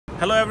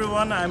Hello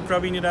everyone, I'm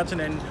Praveen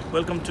Irachan and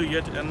welcome to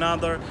yet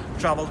another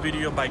travel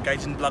video by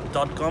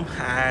gaijinblog.com.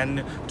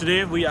 And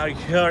today we are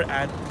here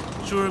at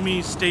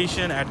Tsurumi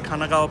station at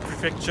Kanagawa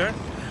prefecture,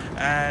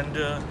 and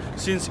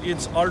since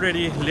it's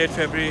already late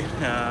February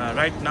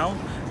right now,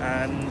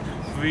 and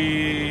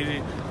we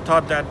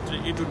thought that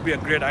it would be a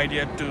great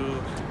idea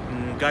to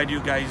guide you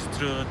guys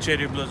through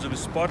cherry blossom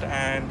spot,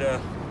 and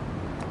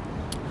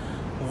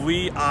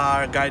we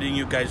are guiding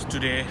you guys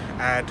today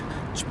at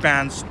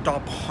Japan's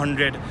top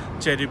 100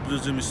 cherry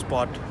blossom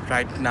spot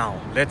right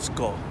now. Let's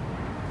go.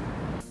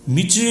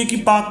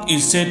 Mitsuike Park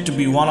is said to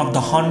be one of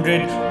the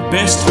 100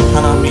 best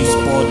Hanami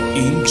spots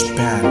in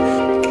Japan.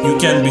 You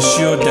can be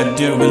sure that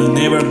there will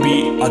never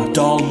be a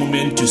dull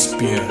moment to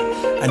spare,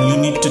 and you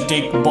need to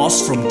take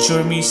bus from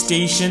Tsurumi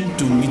station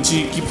to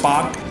Mitsuike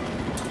Park.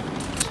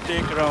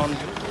 Take around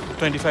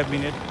 25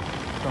 minutes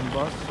from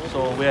bus,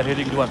 so we are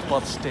heading to our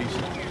bus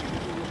station.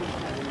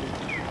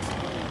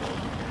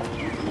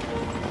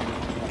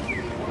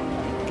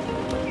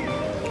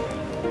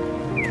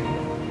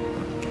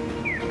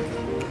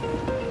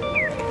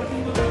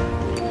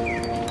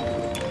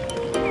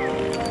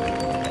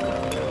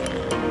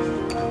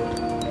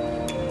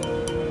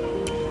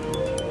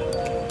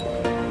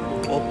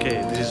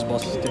 Okay, this is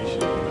bus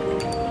station.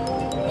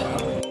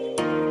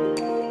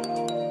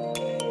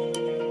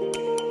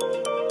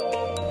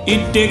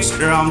 It takes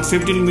around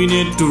 15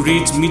 minutes to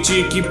reach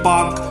Mitsuike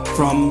Park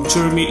from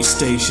Tsurumi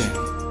station.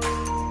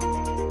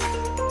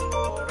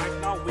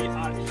 Right now we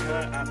are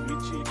here at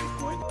Mitsuike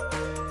Koen,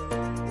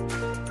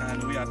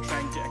 and we are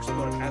trying to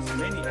explore as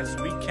many as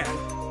we can.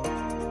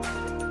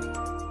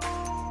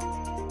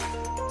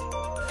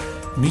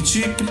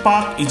 Mitsuike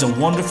Park is a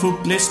wonderful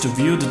place to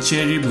view the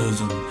cherry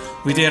blossom,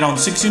 with around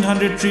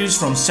 1600 trees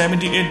from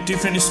 78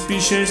 different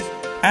species,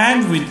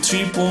 and with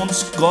 3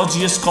 ponds,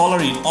 gorgeous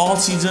color in all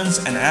seasons,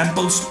 and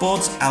ample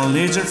sports and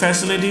leisure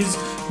facilities.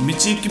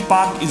 Mitsuike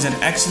Park is an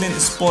excellent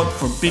spot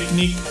for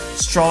picnic,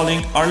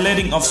 strolling, or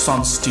letting off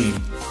some steam.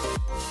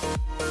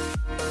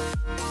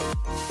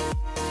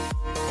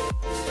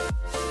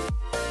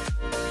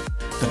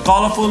 The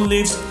colorful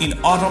leaves in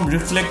autumn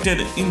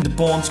reflected in the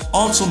ponds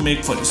also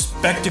make for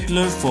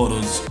spectacular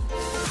photos.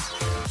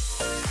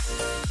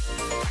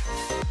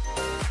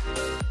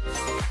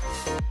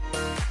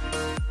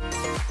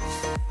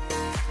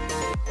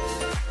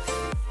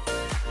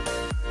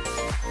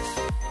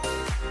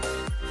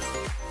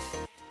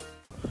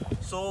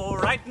 So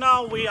right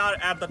now we are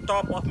at the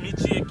top of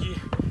Mitsuike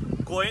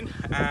Koen,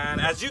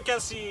 and as you can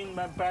see in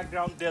my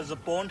background there's a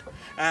pond,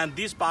 and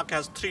this park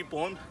has 3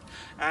 ponds.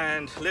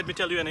 And let me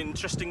tell you an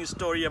interesting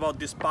story about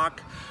this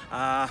park.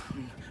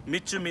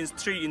 Mitsu means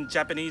 3 in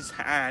Japanese,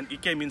 and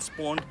Ike means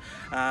pond.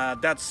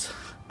 That's,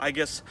 I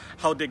guess,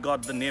 how they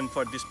got the name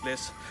for this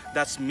place.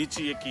 That's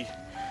Mitsuike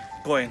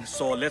Koen.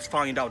 So let's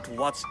find out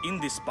what's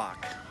in this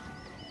park.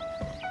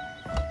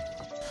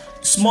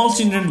 Small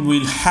children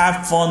will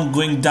have fun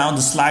going down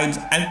the slides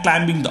and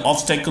climbing the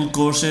obstacle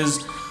courses.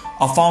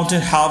 A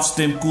fountain helps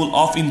them cool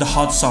off in the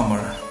hot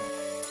summer.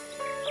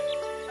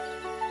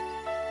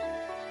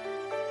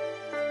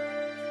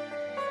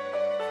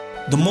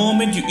 The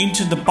moment you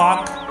enter the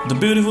park, the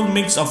beautiful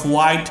mix of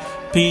white,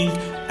 pink,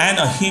 and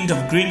a hint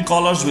of green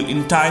colors will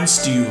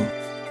entice you.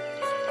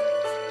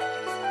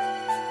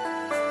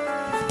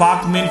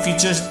 Park main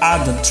features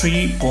are the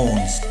 3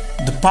 ponds.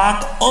 The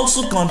park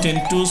also contains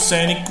 2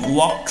 scenic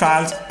walk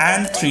trails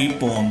and 3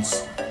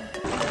 ponds.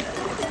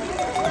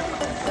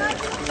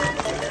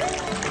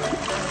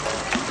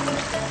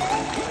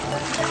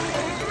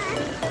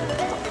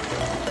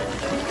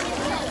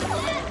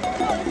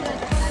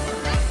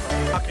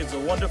 It's a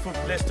wonderful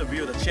place to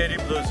view the cherry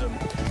blossom.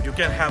 You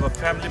can have a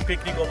family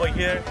picnic over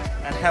here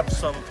and have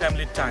some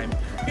family time.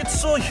 It's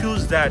so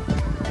huge that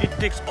it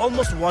takes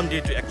almost 1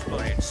 day to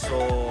explore it.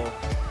 So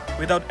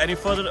without any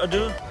further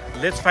ado,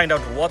 let's find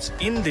out what's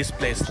in this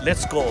place.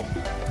 Let's go.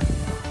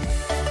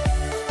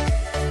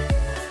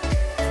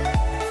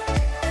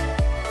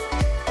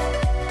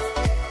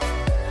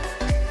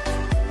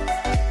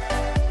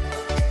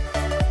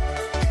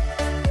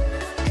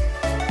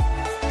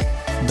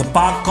 The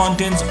park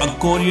contains a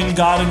Korean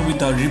garden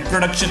with a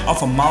reproduction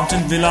of a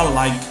mountain villa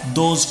like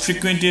those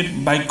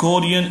frequented by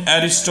Korean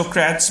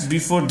aristocrats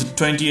before the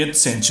 20th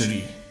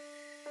century.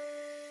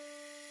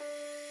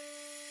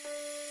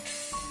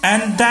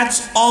 And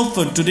that's all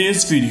for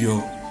today's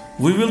video.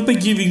 We will be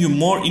giving you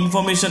more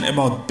information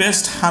about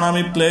best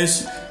Hanami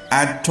place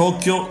at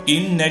Tokyo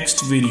in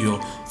next video.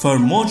 For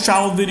more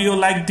travel video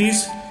like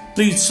this,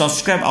 please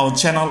subscribe our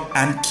channel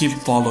and keep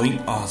following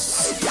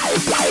us.